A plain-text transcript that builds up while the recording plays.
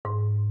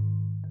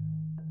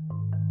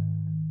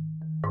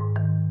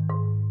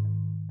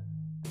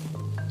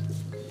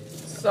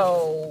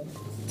So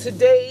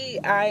today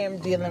I am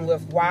dealing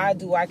with why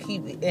do I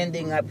keep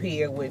ending up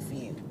here with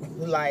you?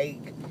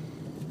 Like,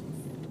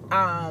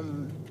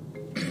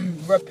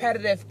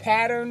 repetitive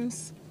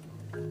patterns,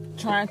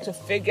 trying to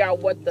figure out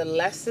what the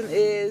lesson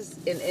is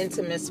in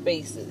intimate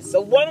spaces.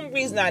 So one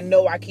reason I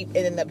know I keep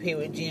ending up here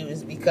with you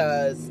is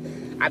because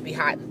I be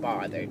hot and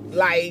bothered.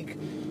 Like,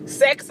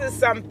 sex is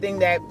something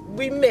that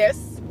we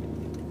miss,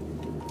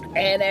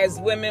 and as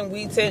women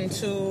we tend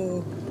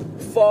to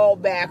fall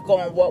back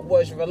on what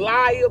was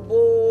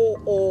reliable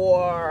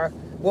or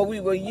what we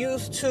were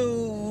used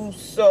to,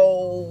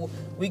 so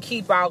we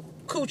keep our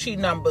coochie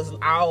numbers,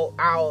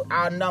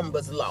 our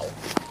numbers low.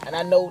 And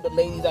I know the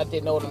ladies out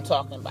there know what I'm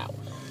talking about.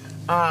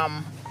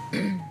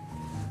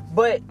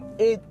 But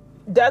it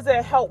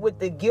doesn't help with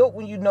the guilt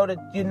when you know that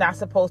you're not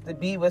supposed to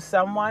be with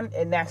someone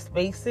in that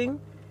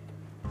spacing.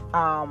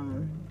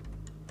 And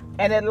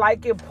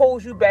it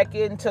pulls you back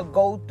in to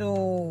go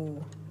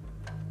through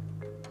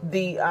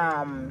the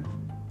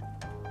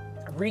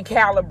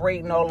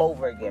recalibrating all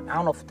over again. I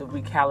don't know if the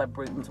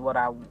recalibrating is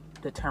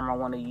the term I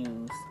want to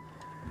use.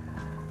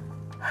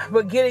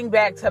 But getting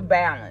back to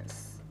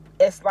balance.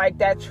 It's like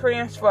that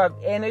transfer of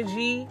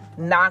energy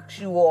knocks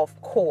you off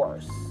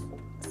course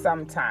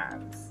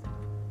sometimes.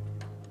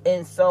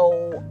 And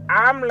so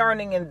I'm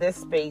learning in this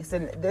space,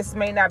 and this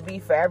may not be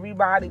for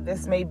everybody.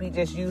 This may be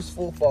just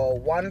useful for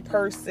one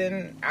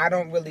person. I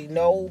don't really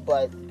know,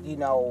 but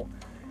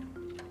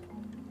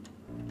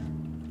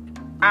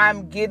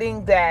I'm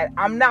getting that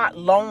I'm not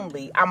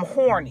lonely. I'm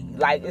horny.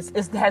 Like, it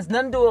has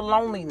nothing to do with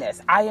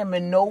loneliness. I am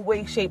in no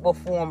way, shape, or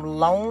form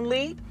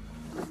lonely.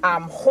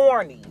 I'm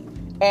horny.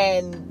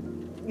 And,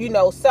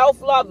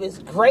 self-love is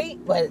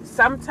great, but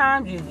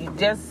sometimes you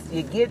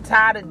get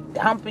tired of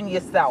dumping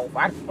yourself.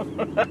 You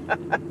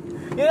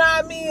know what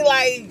I mean?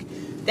 Like,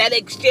 that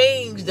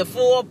exchange, the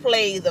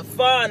foreplay, the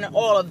fun,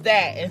 all of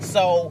that. And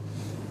so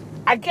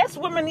I guess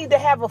women need to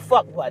have a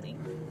fuck buddy,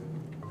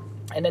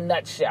 in a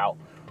nutshell.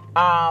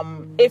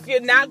 If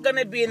you're not going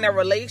to be in a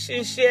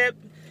relationship,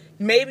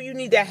 maybe you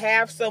need to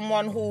have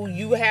someone who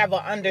you have an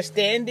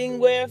understanding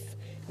with,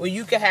 where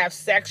you can have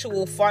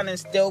sexual fun and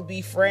still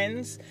be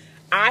friends.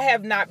 I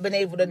have not been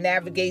able to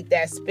navigate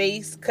that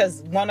space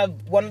because one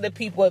of the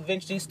people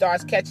eventually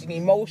starts catching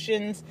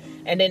emotions,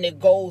 and then it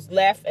goes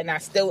left, and I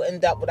still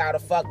end up without a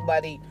fuck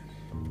buddy.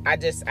 I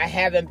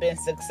haven't been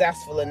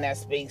successful in that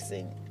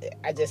spacing.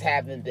 I just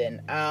haven't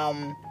been.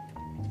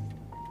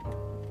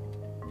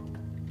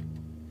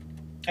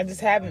 I just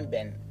haven't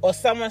been. Or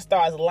someone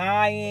starts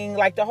lying.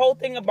 Like, the whole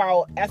thing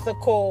about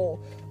ethical,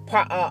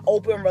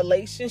 open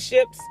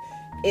relationships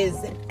is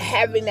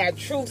having that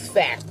truth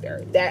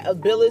factor, that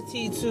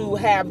ability to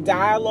have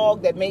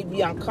dialogue that may be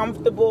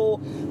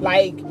uncomfortable.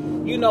 Like,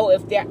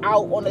 if they're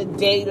out on a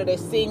date or they're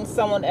seeing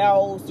someone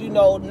else,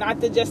 not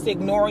to just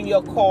ignoring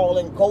your call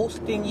and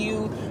ghosting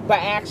you, but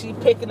actually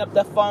picking up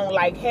the phone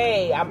like,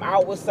 hey, I'm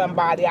out with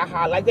somebody,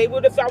 like they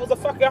would if I was a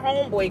fucking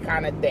homeboy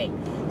kind of thing.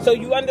 So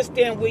you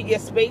understand where your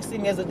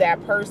spacing is with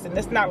that person.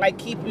 It's not like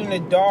keep you in the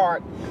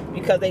dark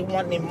because they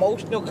want an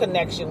emotional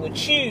connection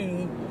with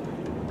you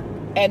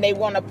and they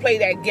want to play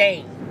that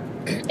game.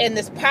 And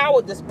this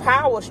power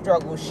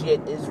struggle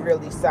shit is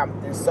really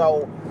something.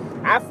 So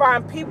I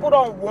find people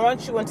don't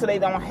want you until they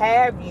don't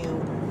have you.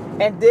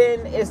 And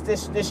then it's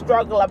this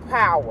struggle of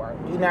power.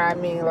 You know what I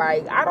mean?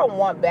 Like, I don't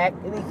want back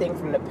anything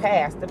from the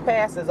past. The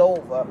past is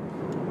over.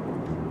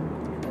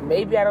 And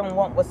maybe I don't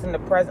want what's in the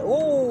present.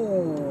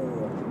 Ooh,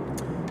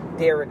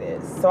 there it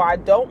is. So I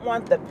don't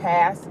want the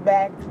past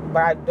back,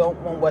 but I don't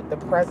want what the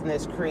present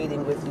is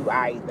creating with you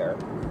either.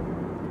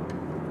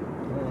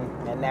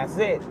 And that's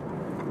it.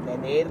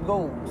 And there it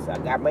goes. I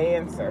got my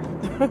answer.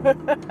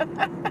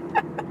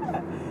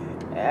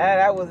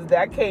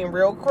 That came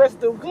real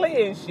crystal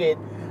clear and shit.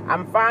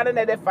 I'm finding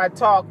that if I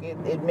talk,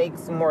 it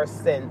makes more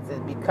sense.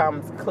 It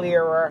becomes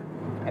clearer,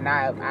 and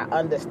I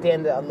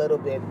understand it a little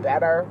bit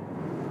better.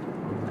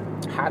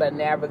 How to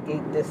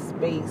navigate this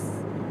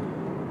space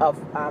of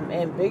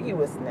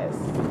ambiguousness.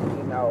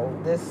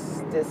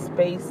 This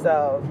space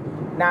of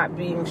not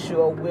being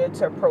sure where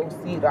to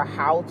proceed or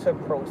how to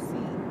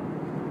proceed.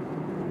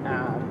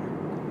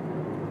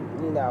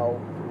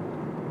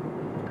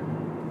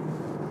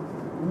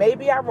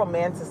 Maybe I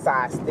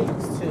romanticize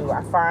things too.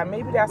 I find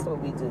maybe that's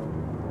what we do.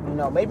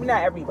 Maybe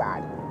not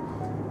everybody.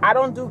 I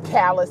don't do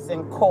callous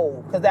and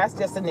cold because that's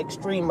just an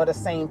extreme of the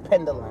same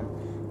pendulum.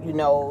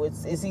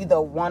 It's either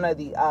one or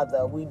the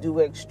other. We do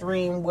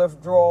extreme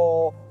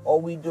withdrawal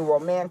or we do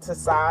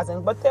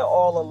romanticizing, but they're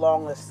all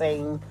along the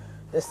same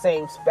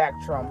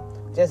spectrum,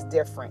 just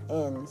different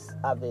ends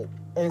of it.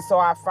 And so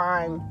I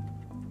find,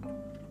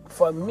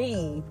 for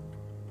me,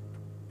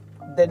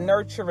 the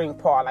nurturing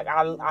part, like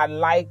I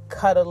like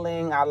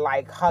cuddling, I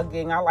like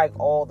hugging, I like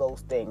all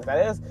those things.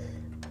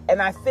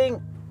 And I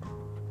think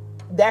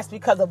that's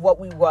because of what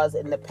we was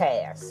in the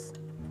past.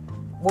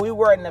 What we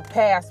were in the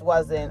past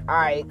wasn't, all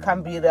right,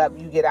 come beat up,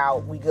 you get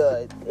out, we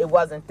good. It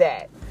wasn't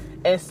that.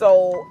 And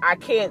so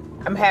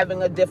I'm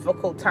having a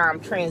difficult time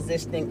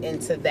transitioning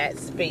into that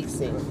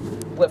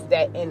spacing with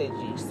that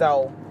energy.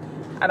 So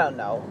I don't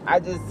know.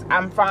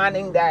 I'm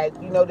finding that,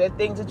 there are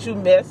things that you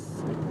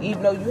miss,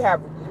 even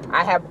though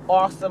I have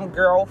awesome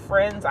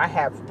girlfriends. I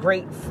have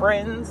great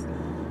friends.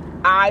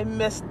 I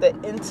miss the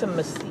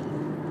intimacy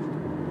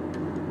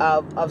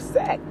of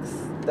sex,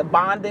 the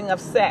bonding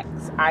of sex.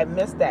 I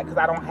miss that because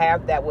I don't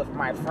have that with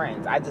my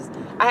friends. I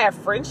have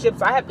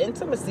friendships. I have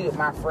intimacy with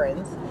my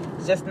friends.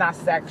 It's just not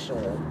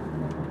sexual.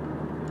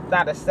 It's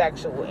not a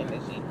sexual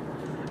energy.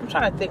 I'm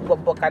trying to think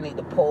what book I need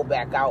to pull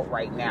back out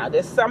right now.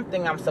 There's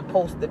something I'm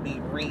supposed to be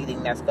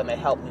reading that's going to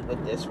help me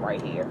with this right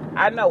here.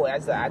 I know it.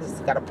 I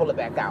just got to pull it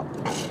back out.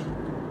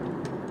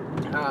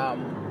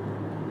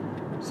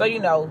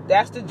 So,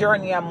 that's the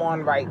journey I'm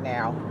on right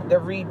now. The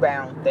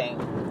rebound thing.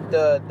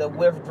 The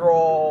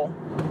withdrawal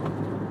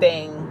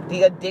thing.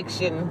 The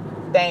addiction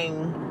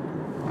thing.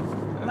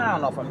 I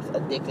don't know if I'm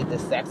addicted to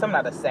sex. I'm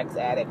not a sex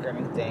addict or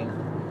anything.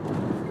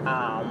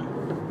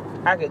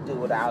 I could do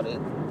without it.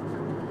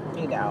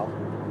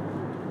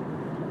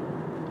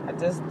 I'm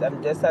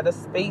just at a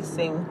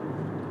spacing.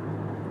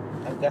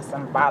 I guess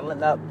I'm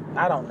bottling up.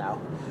 I don't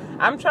know.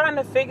 I'm trying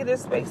to figure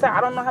this space out.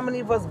 I don't know how many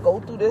of us go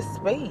through this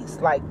space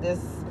like this.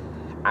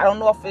 I don't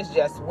know if it's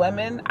just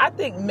women. I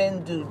think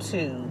men do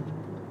too.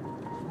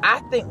 I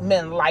think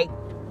men like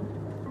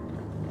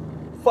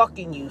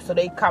fucking you, so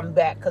they come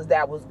back because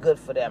that was good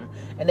for them,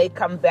 and they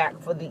come back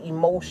for the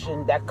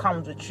emotion that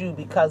comes with you,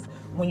 because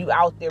when you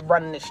out there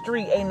running the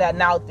street, ain't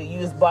nothing out there. You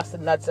just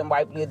busting nuts and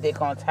wiping your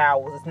dick on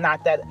towels. It's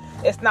not that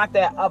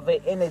other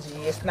energy.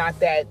 It's not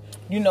that,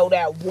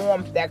 that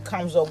warmth that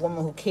comes with a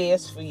woman who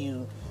cares for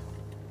you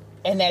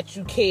and that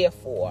you care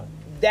for.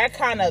 That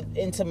kind of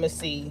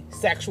intimacy,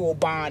 sexual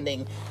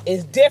bonding,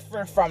 is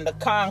different from the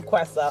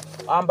conquest of,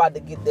 I'm about to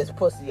get this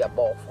pussy up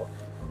off her.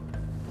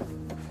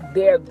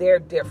 They're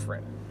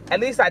different. At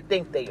least I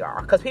think they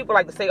are. Because people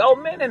like to say, oh,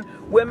 men and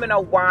women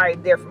are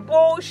wired different.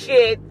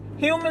 Bullshit.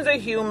 Humans are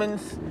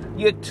humans.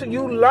 You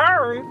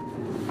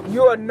learn.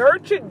 You are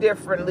nurtured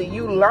differently.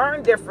 You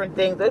learn different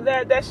things. And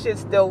that shit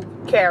still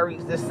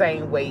carries the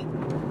same weight.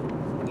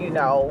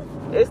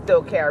 It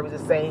still carries the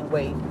same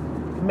weight.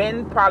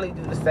 Men probably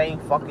do the same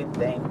fucking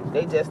thing.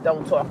 They just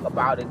don't talk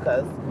about it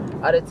because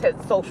of the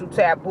social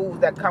taboos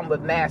that come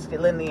with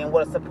masculinity and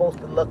what it's supposed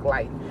to look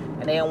like.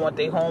 And they don't want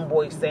their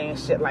homeboys saying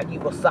shit like you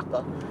a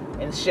sucker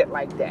and shit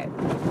like that.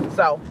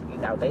 So,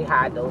 they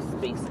hide those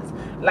spaces.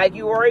 Like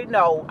you already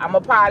know, I'm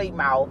a potty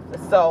mouth.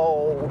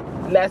 So,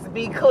 let's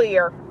be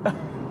clear.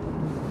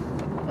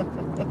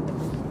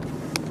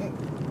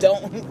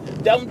 Don't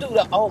do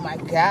the oh my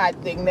God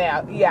thing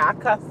now. Yeah, I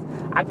cuss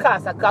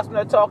when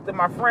I talk to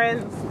my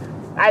friends.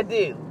 I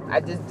do. I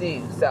just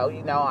do. So,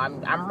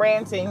 I'm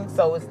ranting,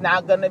 so it's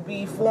not going to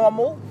be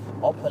formal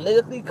or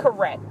politically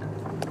correct.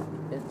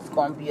 It's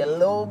going to be a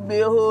little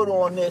bit hood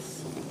on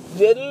this.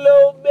 Just a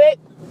little bit.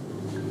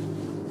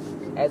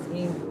 As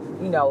we,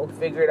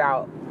 figured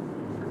out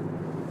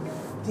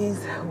these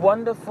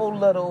wonderful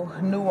little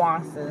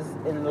nuances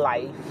in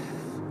life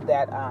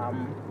that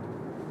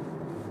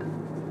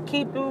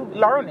keep you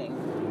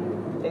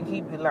learning. They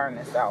keep you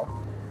learning. So,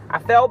 I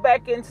fell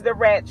back into the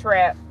rat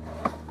trap.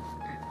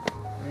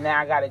 Now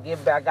I gotta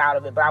get back out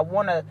of it, but I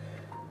wanna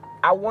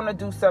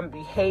do some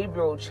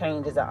behavioral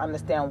changes and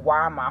understand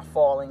why am I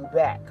falling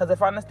back. Because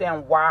if I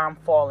understand why I'm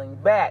falling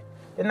back,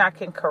 then I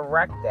can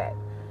correct that.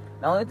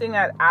 The only thing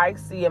that I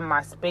see in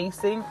my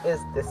spacing is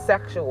the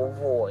sexual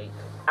void.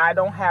 I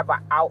don't have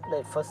an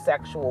outlet for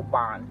sexual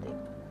bonding,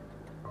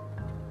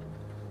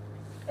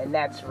 and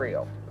that's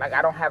real. Like,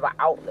 I don't have an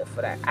outlet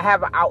for that. I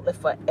have an outlet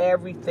for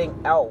everything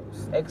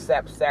else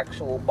except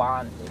sexual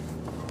bonding.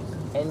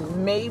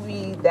 And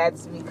maybe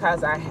that's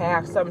because I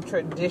have some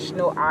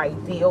traditional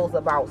ideals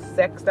about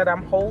sex that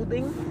I'm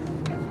holding.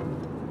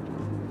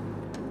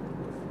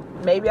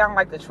 Maybe I don't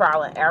like the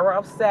trial and error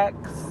of sex.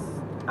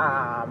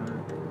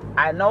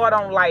 I know I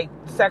don't like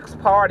sex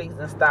parties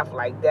and stuff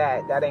like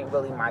that. That ain't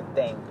really my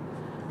thing.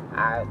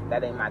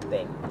 That ain't my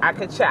thing. And I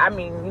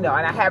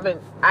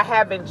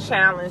haven't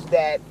challenged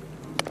that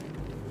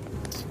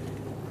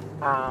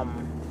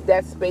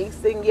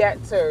spacing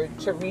yet to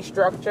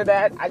restructure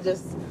that.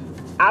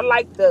 I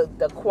like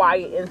the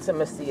quiet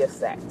intimacy of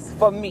sex.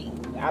 For me,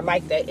 I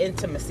like that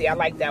intimacy. I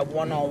like that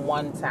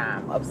one-on-one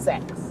time of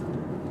sex.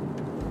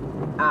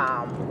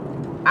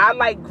 I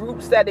like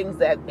group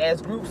settings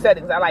as group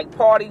settings. I like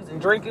parties and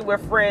drinking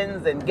with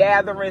friends and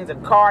gatherings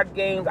and card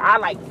games. I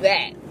like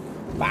that.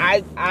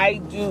 But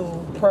I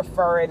do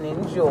prefer and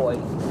enjoy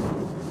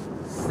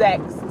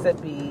sex to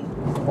be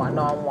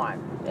one-on-one.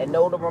 And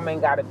no, the room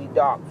ain't got to be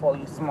dark for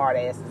you smart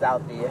asses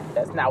out there.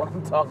 That's not what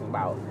I'm talking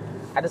about.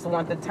 I just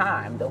want the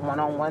time, the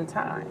one-on-one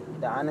time,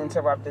 the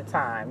uninterrupted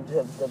time,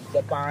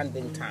 the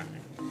bonding time.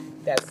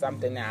 That's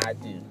something that I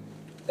do,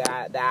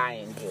 that I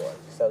enjoy.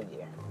 So,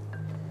 yeah.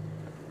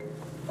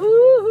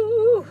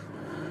 Ooh,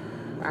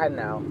 I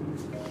know.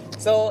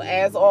 So,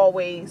 as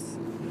always,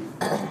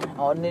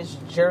 on this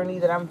journey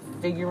that I'm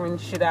figuring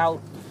shit out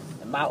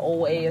at my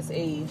old ass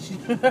age.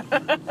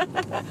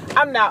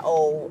 I'm not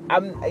old. I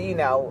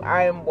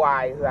am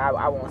wise.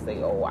 I won't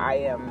say old.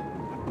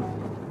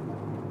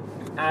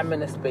 I'm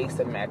in a space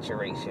of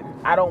maturation.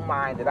 I don't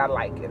mind it. I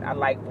like it. I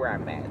like where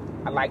I'm at.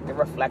 I like the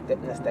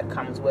reflectiveness that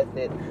comes with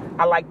it.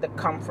 I like the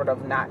comfort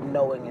of not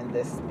knowing in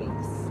this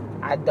space.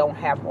 I don't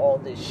have all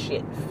this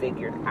shit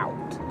figured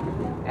out.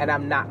 And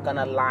I'm not going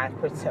to lie and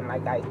pretend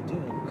like I do,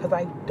 because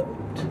I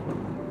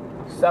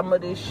don't. Some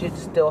of this shit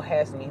still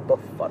has me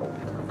befuddled.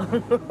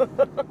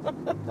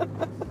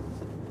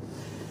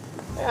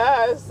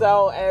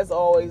 So, as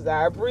always,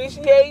 I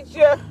appreciate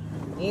you.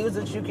 Use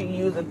what you can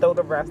use and throw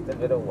the rest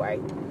of it away.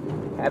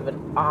 Have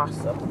an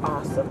awesome,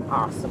 awesome,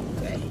 awesome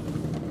day.